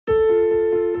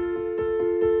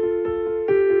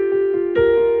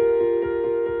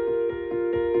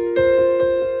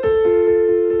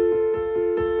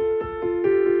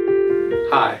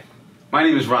My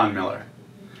name is Ron Miller.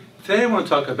 Today I want to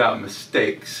talk about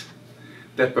mistakes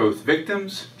that both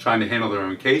victims trying to handle their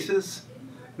own cases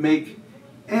make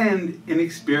and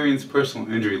inexperienced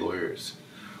personal injury lawyers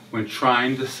when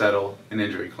trying to settle an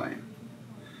injury claim.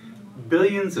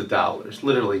 Billions of dollars,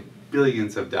 literally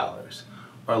billions of dollars,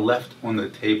 are left on the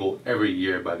table every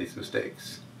year by these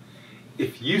mistakes.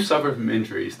 If you suffer from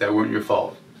injuries that weren't your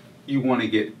fault, you want to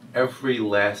get every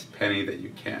last penny that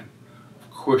you can. Of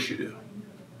course you do.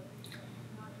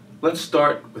 Let's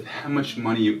start with how much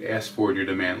money you asked for in your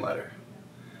demand letter.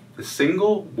 The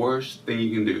single worst thing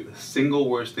you can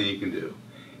do,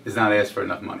 is not ask for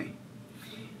enough money.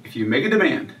 If you make a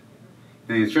demand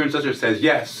and the insurance adjuster says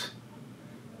yes,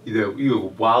 you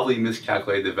have wildly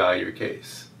miscalculated the value of your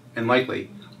case and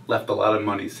likely left a lot of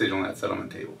money sitting on that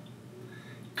settlement table.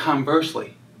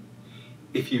 Conversely,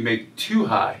 if you make too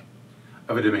high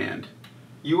of a demand,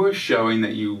 you are showing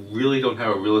that you really don't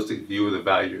have a realistic view of the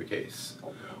value of your case,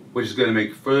 which is going to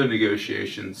make further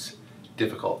negotiations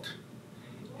difficult.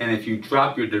 And if you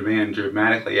drop your demand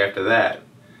dramatically after that,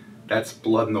 that's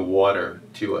blood in the water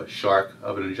to a shark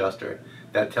of an adjuster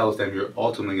that tells them you're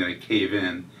ultimately going to cave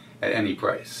in at any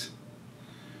price.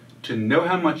 To know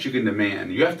how much you can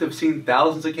demand, you have to have seen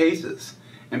thousands of cases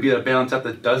and be able to balance out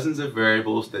the dozens of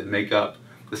variables that make up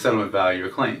the settlement value of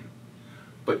your claim.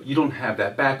 But you don't have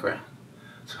that background.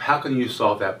 So how can you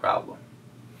solve that problem?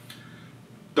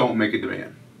 Don't make a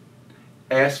demand.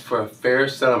 Ask for a fair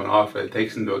settlement offer that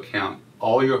takes into account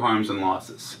all your harms and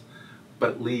losses,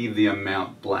 but leave the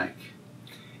amount blank.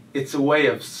 It's a way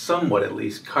of somewhat at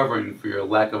least covering for your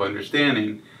lack of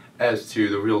understanding as to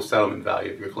the real settlement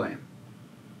value of your claim.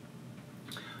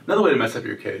 Another way to mess up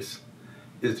your case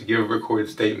is to give a recorded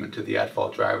statement to the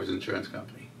at-fault driver's insurance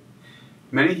company.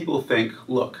 Many people think,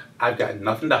 look, I've got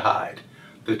nothing to hide.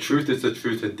 The truth is the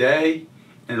truth today,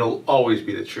 and it'll always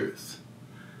be the truth.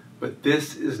 But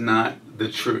this is not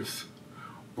the truth.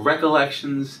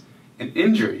 Recollections and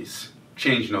injuries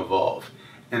change and evolve,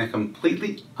 and a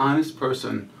completely honest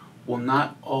person will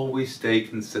not always stay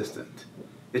consistent.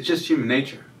 It's just human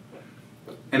nature.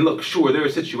 And look, sure, there are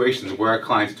situations where our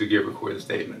clients do give recorded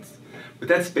statements, but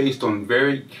that's based on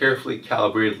very carefully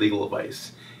calibrated legal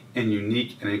advice in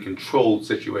unique and in controlled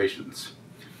situations.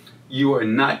 You are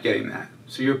not getting that,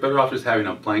 so you're better off just having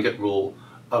a blanket rule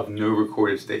of no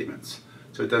recorded statements,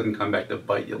 so it doesn't come back to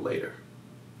bite you later.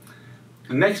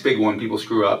 The next big one people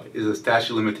screw up is the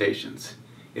statute of limitations.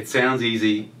 It sounds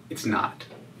easy, it's not.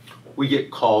 We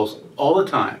get calls all the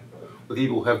time with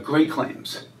people who have great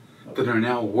claims that are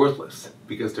now worthless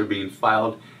because they're being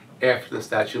filed after the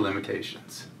statute of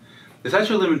limitations. The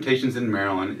statute of limitations in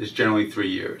Maryland is generally 3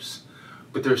 years,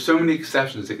 but there are so many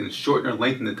exceptions that can shorten or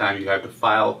lengthen the time you have to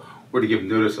file or to give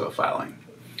notice of a filing.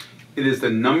 It is the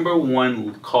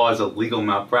 #1 cause of legal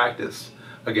malpractice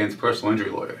against personal injury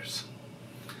lawyers,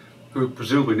 who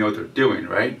presumably know what they're doing,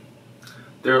 right?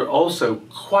 There are also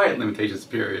quiet limitations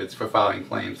periods for filing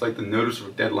claims, like the notice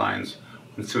of deadlines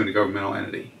when suing a governmental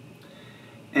entity.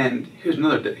 And here's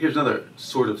another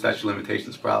sort of statute of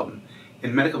limitations problem.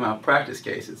 In medical malpractice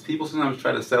cases, people sometimes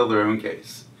try to settle their own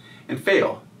case and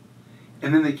fail,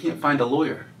 and then they can't find a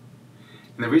lawyer.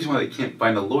 And the reason why they can't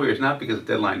find a lawyer is not because the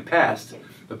deadline passed,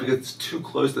 but because it's too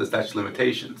close to the statute of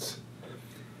limitations.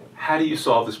 How do you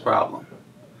solve this problem?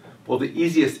 Well, the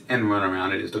easiest end run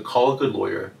around it is to call a good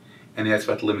lawyer and ask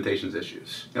about the limitations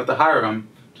issues. You don't have to hire them,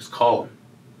 just call them.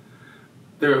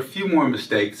 There are a few more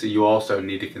mistakes that you also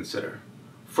need to consider.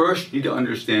 First, you need to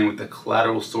understand what the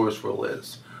collateral source rule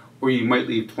is, where you might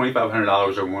leave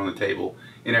 $2,500 or more on the table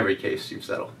in every case you've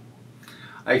settled.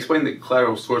 I explained the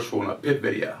collateral source rule in a PIP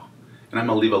video, and I'm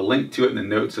going to leave a link to it in the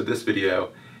notes of this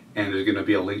video, and there's going to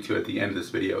be a link to it at the end of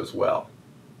this video as well.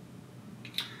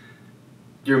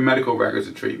 Your medical records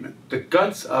and treatment. The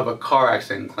guts of a car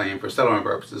accident claim for settlement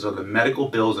purposes are the medical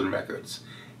bills and records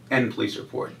and police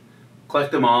report.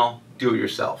 Collect them all, do it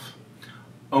yourself.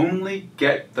 Only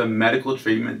get the medical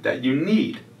treatment that you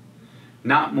need,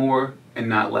 not more and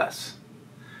not less.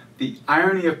 The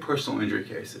irony of personal injury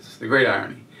cases, the great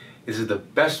irony, is that the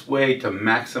best way to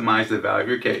maximize the value of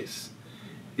your case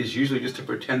is usually just to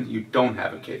pretend that you don't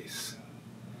have a case.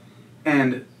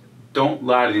 And don't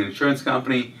lie to the insurance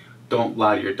company, don't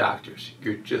lie to your doctors.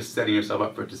 You're just setting yourself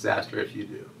up for disaster if you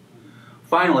do.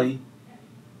 Finally,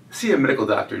 see a medical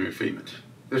doctor in your treatment.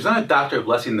 There's not a doctor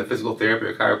blessing the physical therapy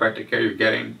or chiropractic care you're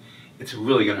getting. It's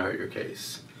really going to hurt your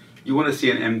case. You want to see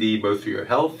an MD both for your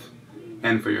health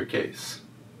and for your case.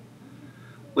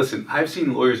 Listen, I've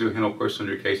seen lawyers who handle personal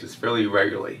injury cases fairly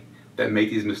regularly that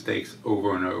make these mistakes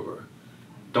over and over.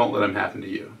 Don't let them happen to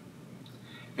you.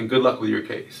 And good luck with your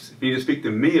case. If you need to speak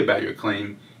to me about your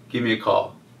claim, give me a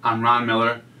call. I'm Ron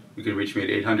Miller, you can reach me at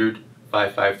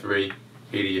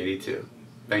 800-553-8082.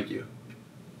 Thank you.